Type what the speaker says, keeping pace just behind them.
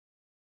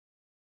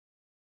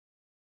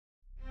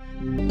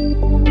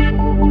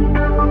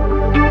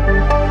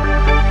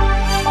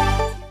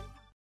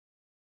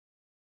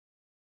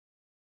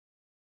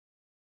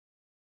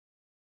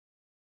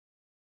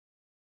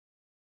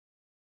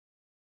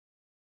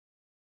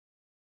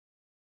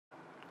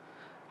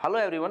Hello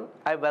everyone,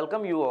 I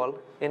welcome you all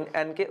in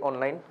N K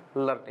online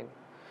learning.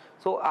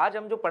 सो आज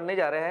हम जो पढ़ने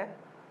जा रहे हैं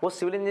वो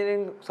civil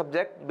engineering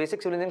subject,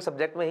 basic civil engineering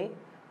subject में ही,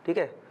 ठीक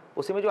है।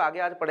 उसी में जो आगे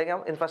आज पढ़ेंगे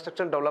हम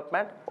इंफ्रास्ट्रक्चर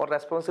डेवलपमेंट और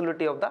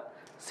responsibility of the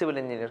civil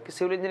engineer कि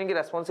सिविल इंजीनियरिंग की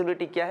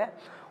रेस्पॉन्सिबिलिटी क्या है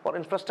और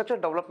इंफ्रास्ट्रक्चर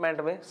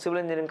डेवलपमेंट में सिविल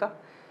इंजीनियरिंग का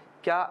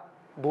क्या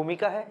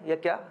भूमिका है या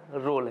क्या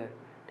रोल है,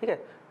 ठीक है।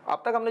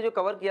 अब तक हमने जो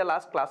कवर किया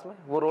लास्ट क्लास में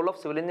वो रोल ऑफ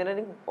सिविल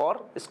इंजीनियरिंग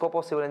और स्कोप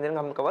ऑफ सिविल इंजीनियरिंग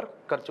हम कवर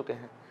कर चुके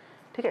हैं,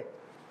 ठीक है।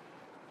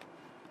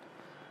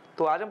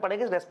 तो आज हम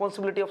पढ़ेंगे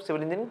रेस्पॉन्सिबिलिटी ऑफ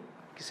सिविल इंजीनियरिंग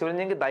कि सिविल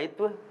इंजीनियरिंग के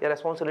दायित्व या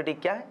रेस्पॉन्सिबिलिटी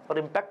क्या है और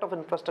impact of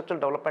infrastructure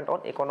development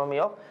on economy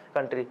of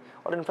country,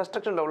 और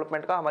इंफ्रास्ट्रक्चर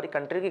डेवलपमेंट का हमारी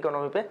कंट्री की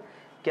इकोनॉमी पे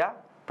क्या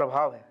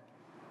प्रभाव है,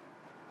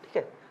 ठीक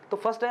है। तो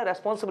फर्स्ट है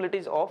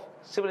responsibilities of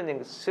civil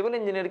engineering. Civil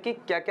engineer की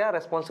क्या क्या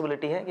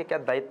रेस्पॉन्सिबिलिटी है, क्या क्या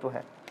दायित्व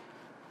है,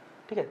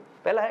 ठीक है।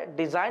 पहला है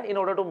design in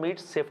order to meet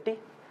safety,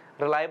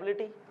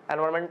 reliability,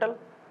 environmental,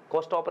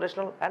 cost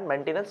operational and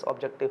maintenance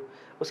objective.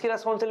 उसकी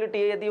रेस्पॉन्सिबिलिटी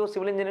है, यदि वो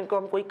सिविल इंजीनियर को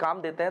हम कोई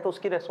काम देते हैं तो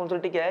उसकी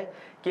रेस्पॉन्सिबिलिटी क्या है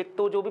कि एक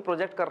तो जो भी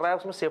प्रोजेक्ट कर रहा है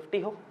उसमें सेफ्टी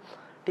हो,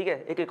 ठीक है,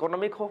 एक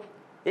इकोनॉमिक हो,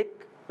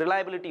 एक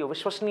रिलायबिलिटी हो,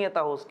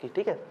 विश्वसनीयता हो उसकी,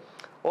 ठीक है,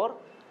 और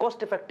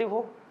कॉस्ट इफेक्टिव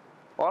हो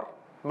और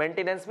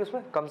मेंटेनेंस भी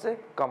उसमें कम से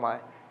कम आए,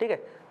 ठीक है।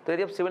 तो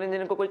यदि आप सिविल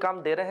इंजीनियर को कोई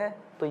काम दे रहे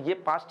हैं तो ये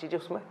 5 चीज़ें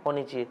उसमें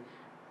होनी चाहिए,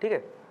 ठीक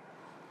है।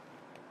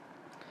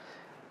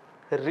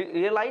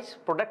 रियलाइज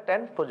प्रोडक्ट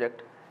एंड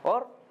प्रोजेक्ट,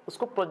 और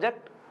उसको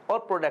प्रोजेक्ट और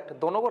प्रोडक्ट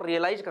दोनों को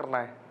रियलाइज करना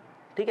है,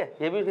 ठीक है।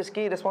 ये भी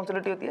किसकी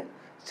रिस्पॉन्सिबिलिटी होती है,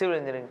 सिविल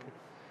इंजीनियरिंग की।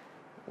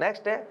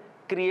 नेक्स्ट है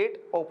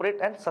create,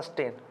 operate and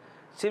sustain.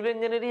 Civil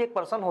engineer एक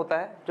पर्सन होता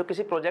है जो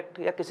किसी प्रोजेक्ट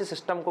या किसी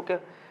सिस्टम को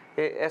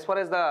as far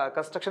as the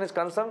construction is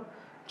concern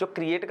जो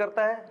क्रिएट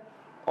करता है,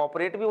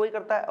 ऑपरेट भी वही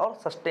करता है और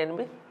सस्टेन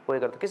भी वही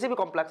करता है किसी भी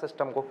कॉम्प्लेक्स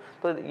सिस्टम को।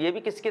 तो ये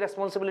भी किसकी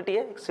रेस्पॉन्सिबिलिटी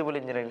है, सिविल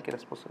इंजीनियरिंग की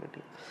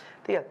रेस्पॉन्सिबिलिटी,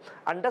 ठीक है।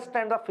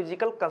 Understand the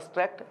physical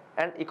construct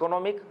and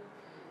economic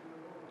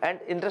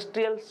and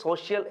industrial,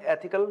 social,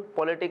 ethical,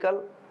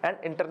 political and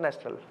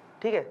international,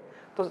 ठीक है।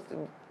 तो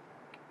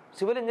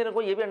सिविल इंजीनियर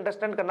को ये भी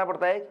अंडरस्टैंड करना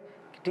पड़ता है,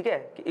 ठीक है,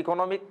 कि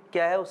इकोनॉमिक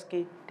क्या है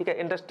उसकी, ठीक है,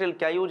 इंडस्ट्रियल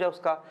क्या यूज है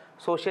उसका,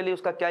 सोशली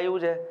उसका क्या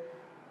यूज है,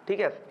 ठीक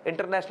है,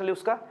 इंटरनेशनली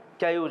उसका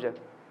क्या यूज है।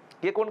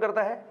 ये कौन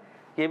करता है,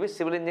 ये भी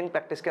सिविल इंजीनियरिंग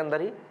प्रैक्टिस के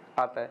अंदर ही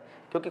आता है।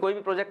 क्योंकि कोई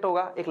भी प्रोजेक्ट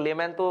होगा, एक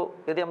लेमैन, तो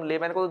यदि हम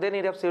लेमैन को तो दे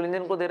नहीं रहे, अब सिविल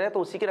इंजीनियर को दे रहे हैं, तो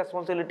उसी की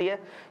रेस्पॉन्सिबिलिटी है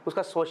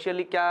उसका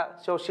सोशली क्या,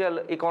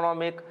 सोशल,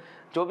 इकोनॉमिक,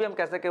 जो भी हम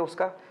कह सकें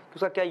उसका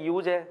क्या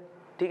यूज है,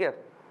 ठीक है,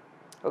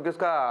 और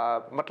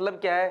उसका मतलब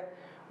क्या है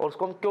और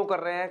उसको हम क्यों कर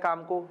रहे हैं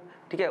काम को,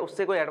 ठीक है,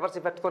 उससे कोई एडवर्स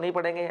इफेक्ट तो नहीं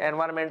पड़ेंगे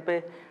एनवायरनमेंट पे,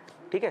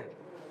 ठीक है,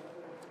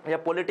 या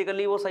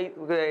पॉलिटिकली वो सही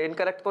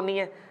इनकरेक्ट तो नहीं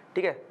है,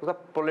 ठीक है, उसका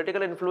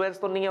पॉलिटिकल इन्फ्लुएंस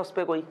तो नहीं है उस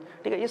पर कोई,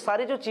 ठीक है। ये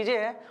सारी जो चीज़ें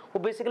हैं वो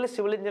बेसिकली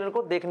सिविल इंजीनियर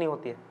को देखनी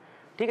होती है,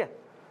 ठीक है।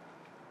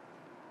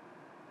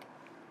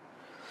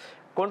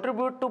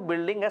 Contribute to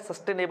building A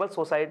sustainable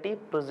society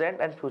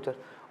present and future,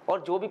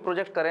 और जो भी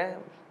प्रोजेक्ट करें,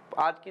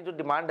 आज की जो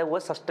डिमांड है वो है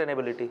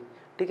सस्टेनेबिलिटी,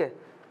 ठीक है।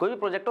 कोई भी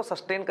प्रोजेक्ट हो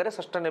सस्टेन करे,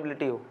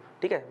 सस्टेनेबिलिटी हो,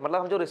 ठीक है,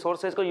 मतलब हम जो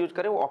रिसोर्सेज को यूज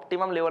करें वो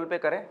ऑप्टिमम लेवल पे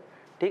करें,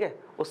 ठीक है,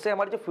 उससे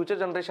हमारी जो फ्यूचर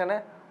जनरेशन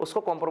है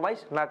उसको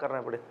कॉम्प्रोमाइज ना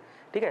करना पड़े,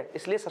 ठीक है।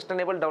 इसलिए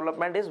sustainable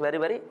development is very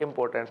very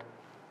important.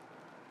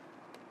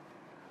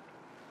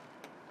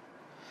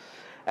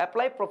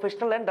 Apply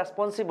professional and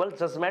responsible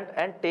judgement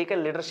and take a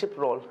leadership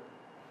role,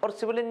 और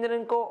सिविल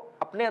इंजीनियरिंग को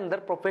अपने अंदर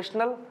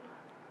प्रोफेशनल,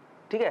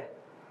 ठीक है,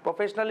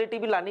 प्रोफेशनलिटी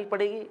भी लानी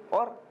पड़ेगी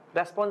और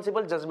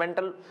रेस्पॉन्सिबल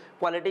जजमेंटल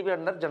क्वालिटी भी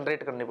अंदर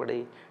जनरेट करनी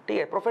पड़ेगी, ठीक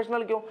है।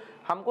 प्रोफेशनल क्यों,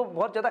 हमको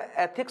बहुत ज़्यादा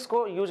एथिक्स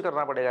को यूज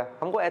करना पड़ेगा,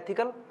 हमको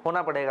एथिकल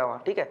होना पड़ेगा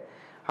वहाँ, ठीक है।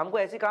 हमको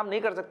ऐसी काम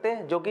नहीं कर सकते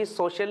जो कि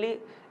सोशली,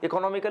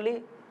 इकोनॉमिकली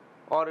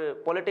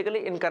और पॉलिटिकली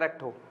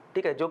इनकरेक्ट हो,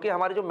 ठीक है, जो कि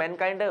हमारी जो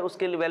मैनकाइंड है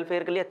उसके लिए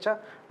वेलफेयर के लिए अच्छा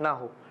ना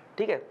हो,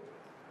 ठीक है।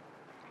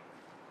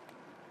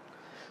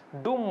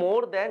 Do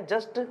more than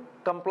just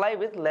comply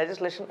with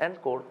legislation and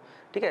code,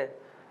 ठीक है,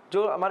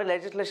 जो हमारे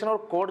लेजिस्लेशन और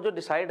कोड जो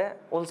डिसाइड है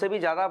उनसे भी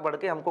ज़्यादा बढ़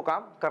के हमको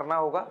काम करना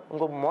होगा,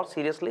 उनको मोर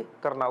सीरियसली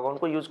करना होगा,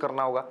 उनको यूज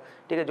करना होगा,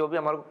 ठीक है, जो भी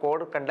हमारे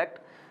कोड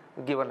कंडक्ट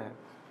गिवन है।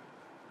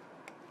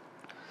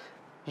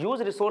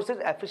 Use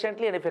resources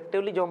efficiently and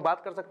effectively, जो हम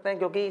बात कर सकते हैं,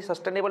 क्योंकि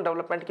सस्टेनेबल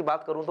डेवलपमेंट की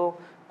बात करूं तो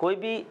कोई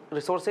भी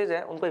रिसोर्सेज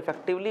है उनको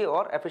इफेक्टिवली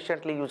और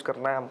एफिशिएंटली यूज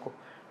करना है हमको।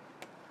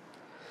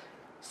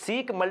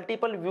 Seek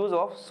multiple views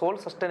of solve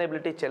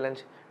sustainability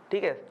challenge,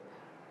 ठीक है,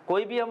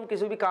 कोई भी हम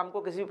किसी भी काम को,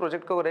 किसी भी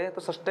प्रोजेक्ट को करें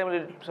तो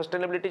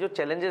सस्टेनेबिलिटी जो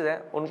चैलेंजेस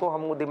हैं उनको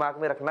हमको दिमाग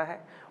में रखना है,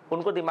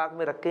 उनको दिमाग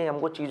में रख के ही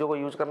हमको चीज़ों को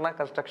यूज करना है,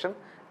 कंस्ट्रक्शन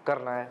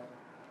करना है।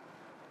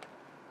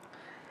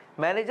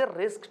 Manager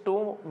risk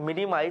to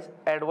minimise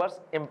adverse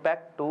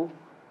impact to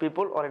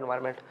people और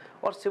एनवायरनमेंट,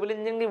 और सिविल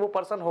इंजीनियर वो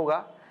पर्सन होगा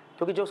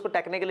क्योंकि जो उसको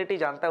टेक्निकलिटी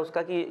जानता है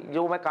उसका कि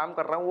जो मैं काम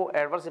कर रहा हूँ वो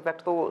एडवर्स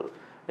इफेक्ट तो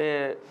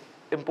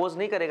इम्पोज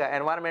नहीं करेगा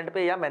एनवायरनमेंट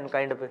पे या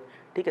मैनकाइंड पे,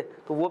 ठीक है।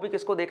 तो वो भी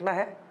किसको देखना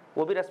है,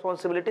 वो भी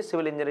रेस्पॉन्सिबिलिटी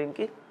सिविल इंजीनियरिंग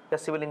की या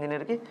सिविल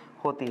इंजीनियर की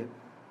होती है,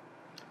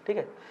 ठीक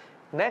है।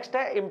 नेक्स्ट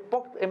है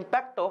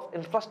impact of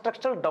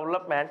infrastructural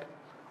development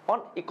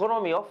on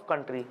economy of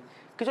country,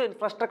 कि जो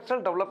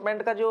इंफ्रास्ट्रक्चरल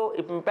डेवलपमेंट का जो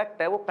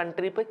इम्पैक्ट है वो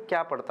कंट्री पे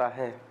क्या पड़ता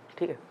है,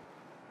 ठीक है।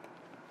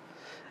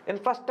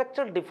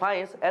 Infrastructure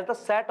defines as the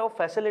set of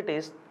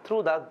facilities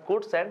through the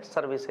goods and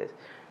services,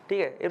 ठीक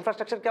है।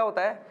 इंफ्रास्ट्रक्चर क्या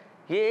होता है,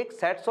 ये एक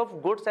sets of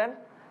goods and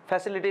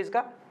facilities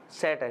का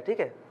सेट है, ठीक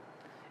है।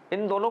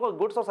 इन दोनों को,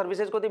 गुड्स और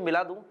सर्विसेज को यदि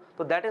मिला दूं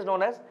तो that is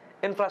known as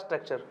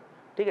infrastructure,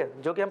 ठीक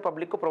है, जो कि हम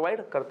पब्लिक को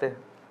प्रोवाइड करते हैं,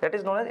 that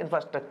is known as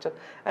infrastructure.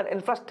 And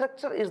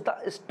infrastructure is the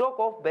stock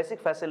of basic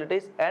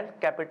facilities and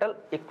capital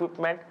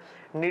equipment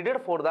needed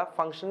for the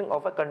functioning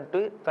of a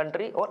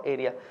country और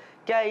एरिया।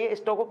 क्या है ये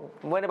स्टॉक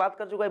ऑफ, मैंने बात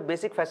कर चुका है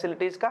बेसिक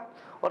फैसिलिटीज का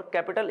और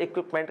कैपिटल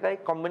इक्विपमेंट का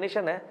एक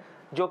कॉम्बिनेशन है,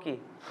 जो कि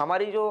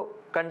हमारी जो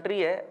कंट्री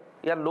है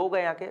या लोग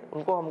हैं यहाँ के,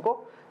 उनको हमको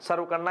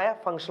सर्व करना या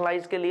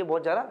फंक्शनलाइज के लिए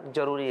बहुत ज़्यादा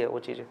जरूरी है वो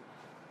चीज़ें।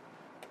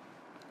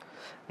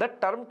 The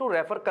term to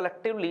refer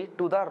collectively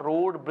to the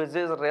road,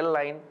 bridges, rail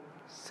line,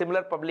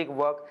 similar public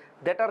work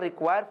that are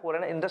required for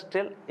an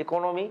industrial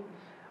economy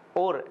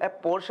or a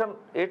portion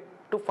it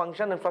to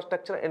function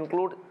infrastructure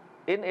include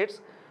in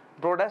its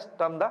broadest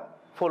term the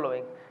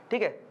following,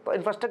 ठीक है। तो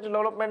infrastructure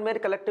development में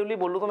collectively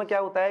बोलूँ तो मैं क्या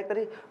होता है,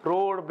 करी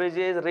रोड,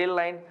 ब्रिजेज, रेल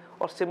लाइन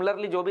और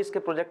सिमिलरली जो भी इसके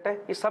प्रोजेक्ट है,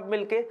 ये सब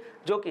मिलके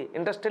जो कि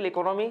इंडस्ट्रियल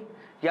इकोनॉमी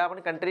या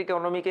अपनी कंट्री की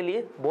इकोनॉमी के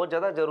लिए बहुत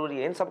ज़्यादा जरूरी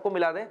है, इन सबको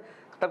मिला दें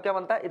तब क्या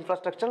बनता है,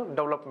 इंफ्रास्ट्रक्चरल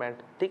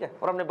डेवलपमेंट, ठीक है।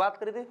 और हमने बात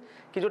करी थी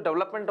कि जो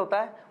डेवलपमेंट होता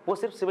है वो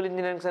सिर्फ सिविल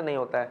इंजीनियरिंग से नहीं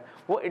होता है,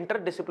 वो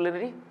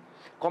इंटरडिसिप्लिनरी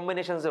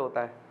कॉम्बिनेशन से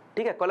होता है,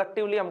 ठीक है।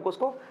 कलेक्टिवली हमको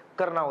उसको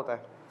करना होता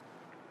है।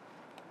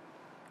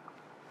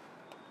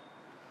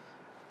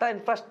 द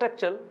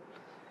इंफ्रास्ट्रक्चर,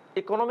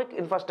 इकोनॉमिक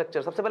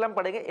इंफ्रास्ट्रक्चर, सबसे पहले हम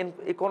पढ़ेंगे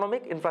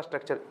इकोनॉमिक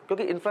इंफ्रास्ट्रक्चर,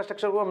 क्योंकि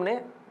इंफ्रास्ट्रक्चर को हमने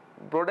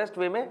ब्रॉडेस्ट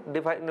वे में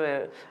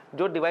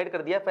डिवाइड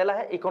कर दिया। पहला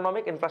है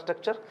इकोनॉमिक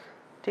इंफ्रास्ट्रक्चर,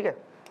 ठीक है।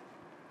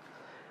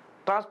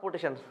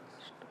 ट्रांसपोर्टेशन,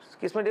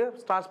 किसमें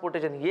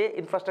ट्रांसपोर्टेशन, ये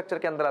इंफ्रास्ट्रक्चर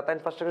के अंदर आता है।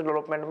 इंफ्रास्ट्रक्चर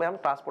डेवलपमेंट में हम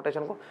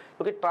ट्रांसपोर्टेशन को,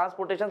 क्योंकि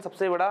ट्रांसपोर्टेशन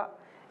सबसे बड़ा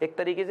एक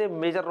तरीके से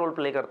मेजर रोल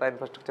प्ले करता है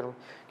इंफ्रास्ट्रक्चर में,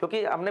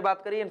 क्योंकि हमने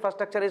बात करी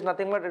infrastructure is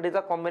nothing but it is a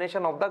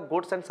combination of the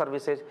goods and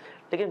services.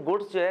 लेकिन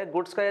गुड्स जो है,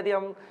 गुड्स का यदि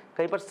हम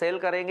कहीं पर सेल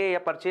करेंगे या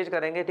परचेज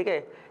करेंगे, ठीक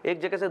है, एक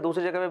जगह से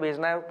दूसरी जगह में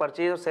भेजना है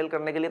परचेज और सेल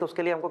करने के लिए, तो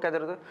उसके लिए हमको क्या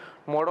जरूरत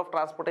है, मोड ऑफ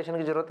ट्रांसपोर्टेशन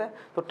की जरूरत है।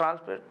 तो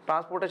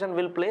transportation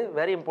will play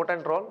very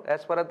important role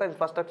as per the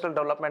infrastructure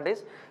development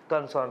is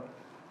concern.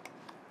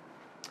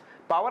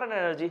 Power and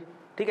energy,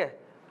 ठीक है,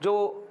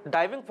 जो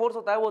ड्राइविंग फोर्स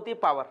होता है वो होती है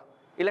पावर,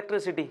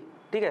 इलेक्ट्रिसिटी,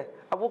 ठीक है।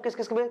 अब वो किस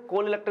किस में,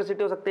 कोल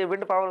इलेक्ट्रिसिटी हो सकती है,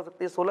 विंड पावर हो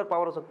सकती है, सोलर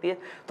पावर हो सकती है।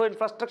 तो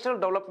इंफ्रास्ट्रक्चर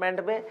डेवलपमेंट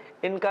में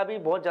इनका भी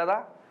बहुत ज़्यादा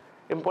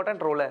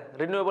इंपॉर्टेंट रोल है।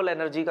 रिन्यूएबल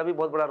एनर्जी का भी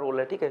बहुत बड़ा रोल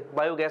है, ठीक है।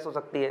 बायोगैस हो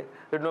सकती है,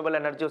 रिन्यूएबल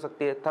एनर्जी हो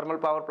सकती है, थर्मल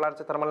पावर प्लांट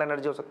से थर्मल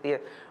एनर्जी हो सकती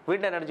है,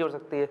 विंड एनर्जी हो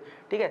सकती है,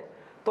 ठीक है।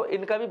 तो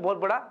इनका भी बहुत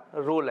बड़ा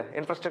रोल है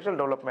इंफ्रास्ट्रक्चर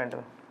डेवलपमेंट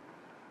में।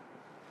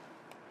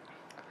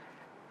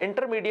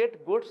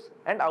 इंटरमीडिएट गुड्स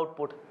एंड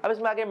आउटपुट, अब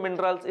इसमें आगे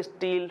मिनरल्स,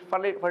 स्टील,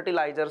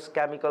 फर्टिलाइजर्स,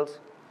 केमिकल्स।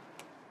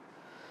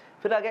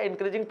 फिर आ गया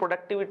increasing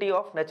productivity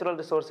of natural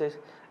resources,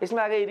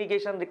 इसमें आ गया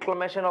irrigation,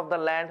 reclamation of the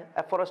land,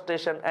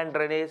 afforestation and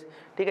drainage,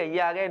 ठीक है। ये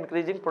आ गया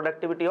increasing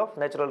productivity of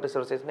natural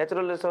resources.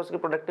 Natural resource की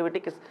प्रोडक्टिविटी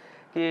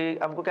की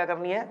हमको क्या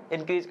करनी है,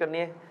 इंक्रीज करनी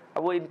है।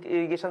 अब वो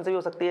इरिगेशन से भी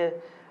हो सकती है,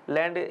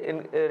 लैंड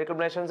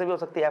रिक्लेमेशन से भी हो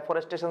सकती है,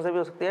 एफोरेस्टेशन से भी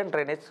हो सकती है,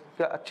 ड्रेनेज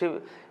अच्छी,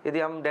 यदि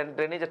हम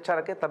ड्रेनेज अच्छा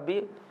रखें तब भी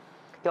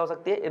क्या हो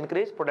सकती है,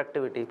 इंक्रीज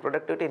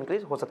प्रोडक्टिविटी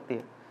इंक्रीज हो सकती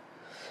है।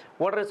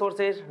 Water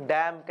resources,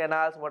 dam,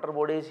 canals, water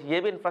bodies, ये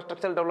भी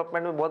इंफ्रास्ट्रक्चर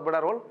डेवलपमेंट में बहुत बड़ा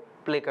रोल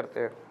प्ले करते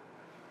हैं।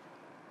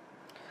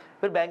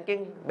 फिर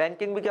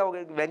बैंकिंग भी क्या हो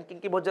गई,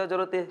 बैंकिंग की बहुत ज़्यादा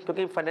जरूरत है,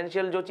 क्योंकि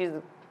फाइनेंशियल जो चीज़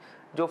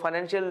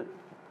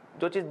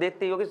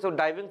देखती है, क्योंकि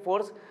ड्राइविंग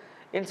फोर्स,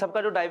 इन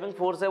सबका जो ड्राइविंग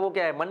फोर्स है वो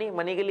क्या है,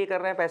 मनी के लिए कर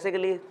रहे हैं, पैसे के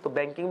लिए। तो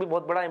बैंकिंग भी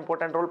बहुत बड़ा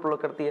इंपॉर्टेंट रोल प्ले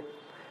करती है,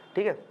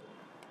 ठीक है।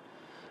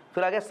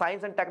 फिर आ गया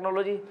साइंस एंड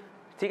टेक्नोलॉजी,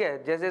 ठीक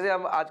है। जैसे जैसे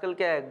हम आजकल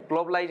क्या है,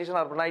 ग्लोबलाइजेशन,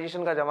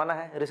 अर्बनाइजेशन का ज़माना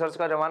है, रिसर्च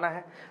का ज़माना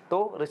है,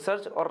 तो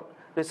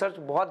रिसर्च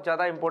बहुत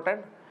ज़्यादा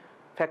इंपॉर्टेंट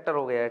फैक्टर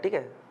हो गया है, ठीक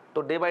है।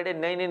 तो डे बाय डे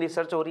नई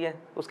रिसर्च हो रही है,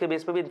 उसके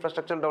बेस पे भी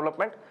इंफ्रास्ट्रक्चर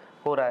डेवलपमेंट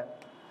हो रहा है।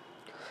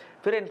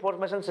 फिर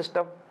इंफॉर्मेशन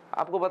सिस्टम,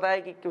 आपको पता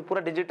है कि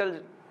पूरा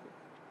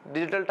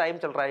डिजिटल टाइम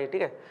चल रहा है,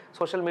 ठीक है,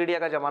 सोशल मीडिया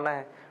का ज़माना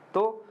है।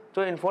 तो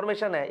जो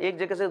इन्फॉर्मेशन है एक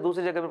जगह से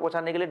दूसरी जगह पे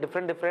पहुंचाने के लिए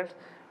डिफरेंट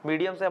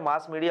मीडियम्स है,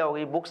 मास मीडिया हो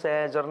गई, बुक्स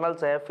है,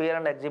 जर्नल्स है, फेयर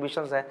एंड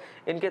एग्जीबिशंस है,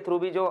 इनके थ्रू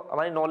भी जो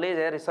हमारी नॉलेज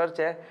है, रिसर्च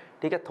है,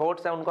 ठीक है,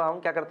 थॉट्स हैं, उनको हम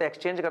क्या करते हैं,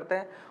 एक्सचेंज करते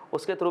हैं।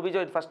 उसके थ्रू भी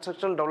जो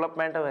इंफ्रास्ट्रक्चरल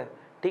डेवलपमेंट है,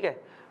 ठीक है,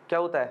 क्या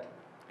होता है,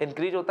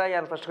 इंक्रीज होता है या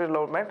इंफ्रास्ट्रक्चर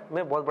डेवलपमेंट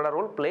में बहुत बड़ा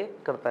रोल प्ले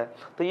करता है।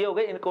 तो ये हो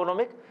गए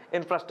इकोनॉमिक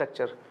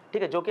इंफ्रास्ट्रक्चर,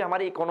 ठीक है, जो कि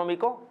हमारी इकोनॉमी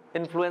को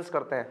इन्फ्लुएंस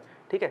करते हैं,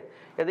 ठीक है।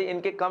 यदि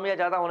इनके कम या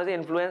ज़्यादा होने से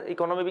इन्फ्लुएंस,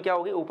 इकोनॉमी भी क्या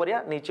होगी, ऊपर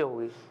या नीचे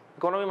होगी।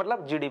 इकोनॉमी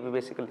मतलब GDP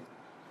basically.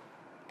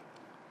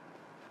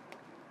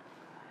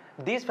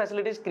 These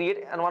facilities create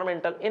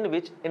environmental in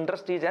which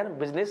industries and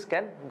business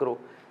can grow,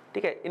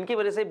 ठीक है, इनकी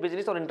वजह से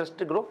बिजनेस और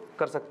इंडस्ट्री ग्रो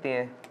कर सकती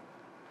हैं।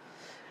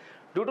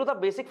 Due to the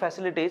basic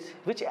facilities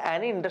which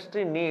any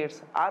industry needs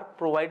are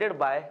provided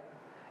by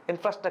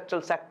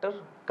infrastructural sector,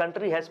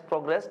 country has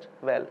progressed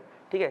well,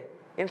 ठीक है।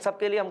 इन सब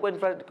के लिए हमको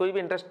कोई भी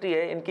इंडस्ट्री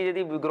है, इनकी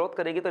यदि ग्रोथ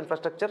करेगी तो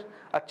इंफ्रास्ट्रक्चर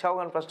अच्छा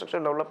होगा, इंफ्रास्ट्रक्चर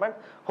डेवलपमेंट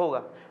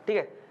होगा, ठीक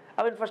है।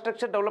 अब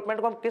इंफ्रास्ट्रक्चर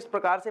डेवलपमेंट को हम किस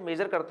प्रकार से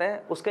मेजर करते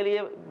हैं, उसके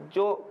लिए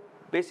जो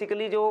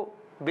बेसिकली जो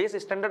बेस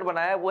स्टैंडर्ड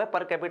बनाया है वो है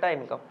पर कैपिटा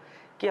इनकम,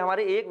 कि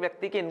हमारे एक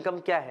व्यक्ति की इनकम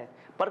क्या है।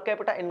 Per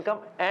capita income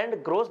and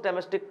gross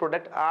domestic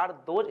product are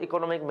those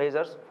economic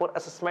measures for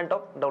assessment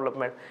of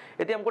development.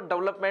 यदि हमको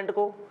डेवलपमेंट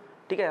को,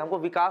 ठीक है, हमको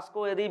विकास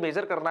को यदि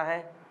मेजर करना है,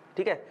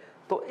 ठीक है,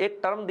 तो एक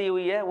टर्म दी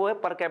हुई है, वो है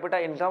पर कैपिटा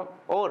इनकम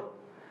और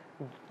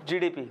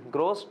जीडीपी,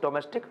 ग्रोस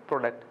डोमेस्टिक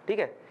प्रोडक्ट, ठीक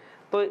है।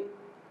 तो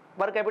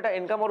पर कैपिटा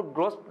इनकम और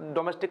ग्रोस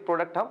डोमेस्टिक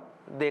प्रोडक्ट हम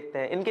देखते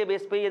हैं, इनके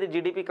बेस पे यदि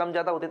जीडीपी कम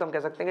ज़्यादा होती है तो हम कह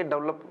सकते हैं कि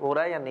डेवलप हो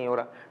रहा है या नहीं हो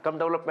रहा, कम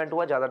डेवलपमेंट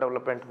हुआ, ज़्यादा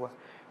डेवलपमेंट हुआ,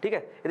 ठीक है।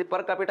 यदि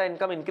पर कैपिटा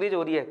इनकम इंक्रीज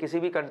हो रही है किसी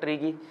भी कंट्री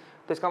की,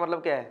 तो इसका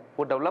मतलब क्या है,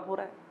 वो डेवलप हो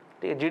रहा है,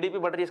 ठीक है। जीडीपी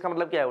बढ़ रही है, इसका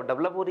मतलब क्या है, वो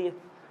डेवलप हो रही है,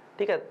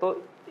 ठीक है। तो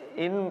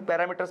इन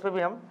पैरामीटर्स पे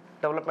भी हम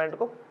डेवलपमेंट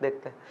को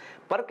देखते हैं।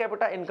 पर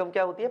कैपिटा इनकम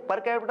क्या होती है? Per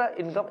capita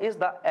income is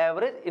the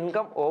average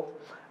income of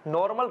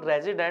normal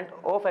resident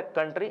of a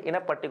country in a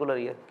particular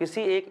year.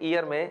 किसी एक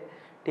ईयर में,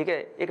 ठीक है,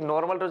 एक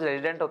नॉर्मल जो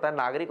रेजिडेंट होता है,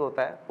 नागरिक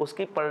होता है,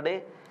 उसकी पर डे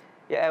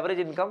या एवरेज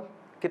इनकम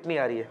कितनी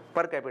आ रही है,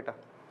 पर कैपिटा,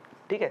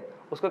 ठीक है,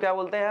 उसको क्या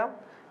बोलते हैं हम,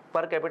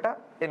 per capita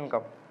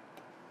income.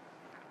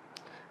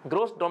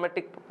 Gross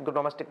domestic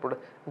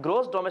product,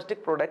 gross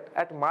domestic product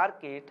at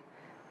market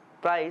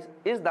price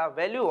is the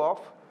value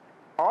of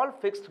all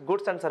fixed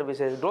goods and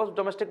services. Gross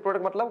domestic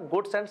product मतलब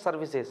गुड्स एंड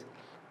सर्विसेज,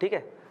 ठीक है।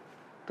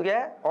 तो क्या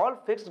है, all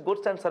fixed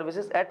goods and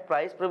services at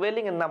price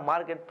prevailing in the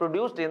market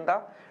produced in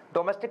the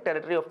domestic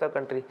territory of the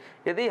country.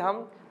 यदि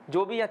हम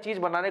जो भी यहाँ चीज़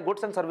बना रहे हैं,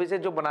 गुड्स एंड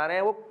सर्विसेज जो बना रहे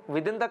हैं, वो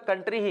विद इन द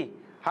कंट्री ही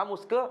हम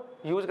उसको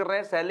यूज कर रहे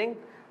हैं, सेलिंग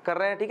कर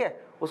रहे हैं, ठीक है,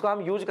 उसको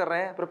हम यूज कर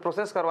रहे हैं, फिर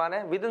प्रोसेस करवा रहे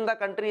हैं विद इन द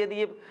कंट्री। यदि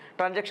ये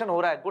ट्रांजेक्शन हो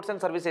रहा है गुड्स एंड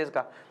सर्विसेज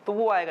का, तो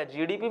वो आएगा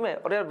जीडीपी में।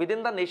 और यार विद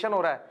इन द नेशन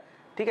हो रहा है,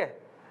 ठीक है,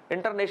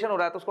 इंटरनेशन हो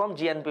रहा है, तो उसको हम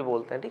जीएनपी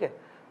बोलते हैं, ठीक है।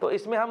 तो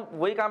इसमें हम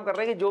वही काम कर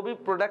रहे हैं कि जो भी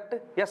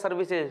प्रोडक्ट या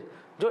सर्विसेज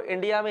जो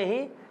इंडिया में ही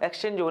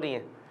एक्सचेंज हो रही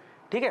हैं,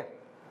 ठीक है,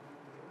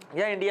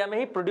 या इंडिया में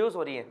ही प्रोड्यूस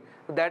हो रही हैं,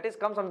 that is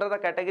comes under the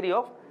category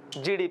of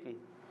GDP,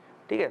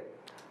 ठीक है।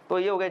 तो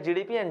ये हो गया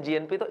जीडीपी एंड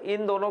जीएनपी। तो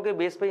इन दोनों के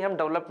बेस पे ही हम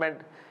डेवलपमेंट,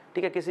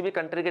 ठीक है, किसी भी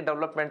कंट्री के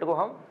डेवलपमेंट को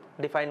हम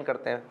डिफाइन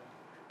करते हैं,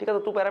 ठीक है। तो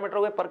 2 पैरामीटर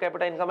हो गए, per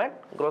capita income and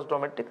gross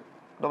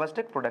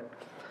domestic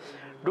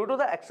product. Due to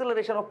the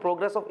acceleration of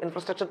progress of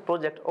infrastructure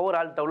project,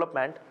 overall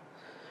development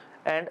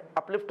and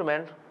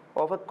upliftment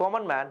of A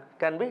common man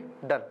can be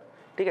done,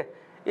 ठीक है।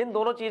 इन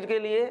दोनों चीज़ के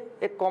लिए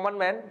एक कॉमन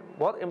मैन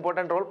बहुत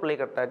इंपॉर्टेंट रोल प्ले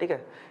करता है, ठीक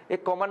है।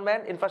 एक कॉमन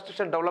मैन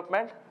इंफ्रास्ट्रक्चर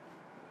डेवलपमेंट,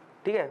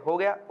 ठीक है, हो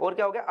गया। और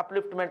क्या हो गया,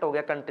 अपलिफ्टमेंट हो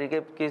गया कंट्री के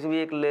किसी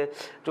भी एक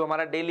जो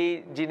हमारा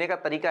डेली जीने का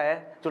तरीका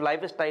है, जो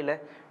लाइफ स्टाइल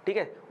है, ठीक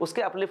है,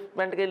 उसके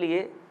अपलिफ्टमेंट के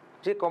लिए,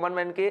 जो कॉमन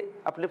मैन के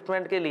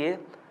अपलिफ्टमेंट के लिए,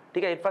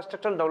 ठीक है,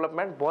 इंफ्रास्ट्रक्चर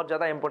डेवलपमेंट बहुत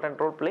ज़्यादा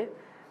इंपॉर्टेंट रोल प्ले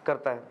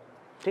करता है,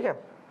 ठीक है।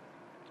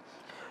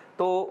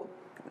 तो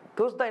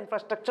द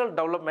इंफ्रास्ट्रक्चर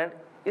डेवलपमेंट,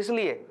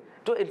 इसलिए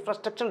जो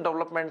इंफ्रास्ट्रक्चर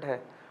डेवलपमेंट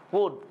है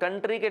वो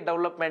कंट्री के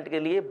डेवलपमेंट के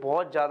लिए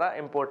बहुत ज़्यादा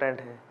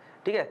इंपॉर्टेंट है,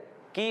 ठीक है।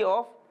 की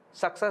ऑफ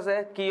सक्सेस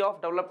है, की ऑफ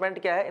डेवलपमेंट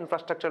क्या है,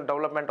 infrastructure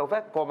development of A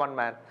common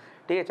man,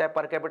 ठीक है, चाहे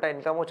पर कैपिटा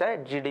इनकम हो चाहे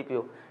जीडीपी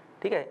हो,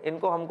 ठीक है।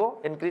 इनको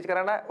हमको इंक्रीज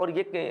कराना है। और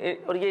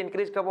ये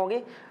इंक्रीज कब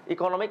होगी,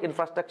 इकोनॉमिक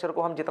इंफ्रास्ट्रक्चर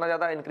को हम जितना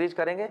ज़्यादा इंक्रीज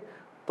करेंगे,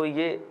 तो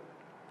ये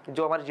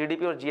जो हमारी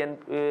जीडीपी और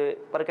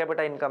पर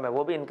कैपिटा इनकम है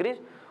वो भी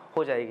इंक्रीज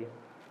हो जाएगी।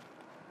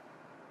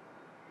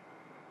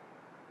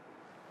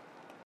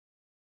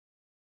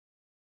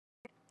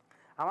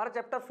 हमारा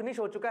चैप्टर फिनिश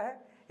हो चुका है।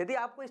 यदि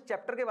आपको इस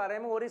चैप्टर के बारे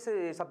में और इस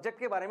सब्जेक्ट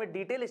के बारे में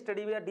डिटेल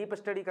स्टडी या डीप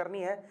स्टडी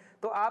करनी है,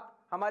 तो आप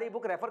हमारी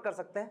बुक रेफर कर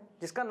सकते हैं,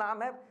 जिसका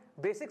नाम है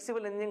basic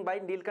civil engineering bye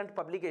Neelkanth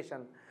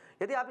publication.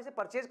 यदि आप इसे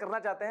परचेज करना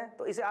चाहते हैं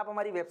तो इसे आप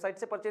हमारी वेबसाइट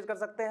से परचेज कर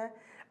सकते हैं,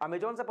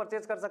 अमेजोन से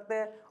परचेज कर सकते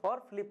हैं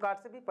और फ्लिपकार्ट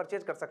से भी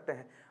परचेज कर सकते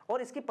हैं।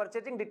 और इसकी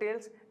परचेजिंग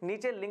डिटेल्स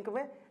नीचे लिंक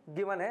में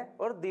गिवन है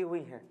और दी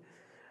हुई हैं।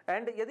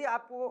 एंड यदि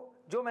आपको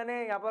जो मैंने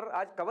यहाँ पर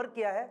आज कवर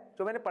किया है,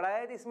 जो मैंने पढ़ाया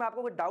है, यदि इसमें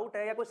आपको कोई डाउट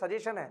है या कोई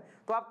सजेशन है,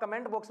 तो आप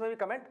कमेंट बॉक्स में भी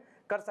कमेंट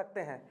कर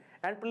सकते हैं।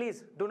 And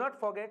please do not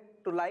forget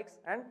two likes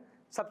and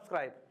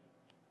subscribe.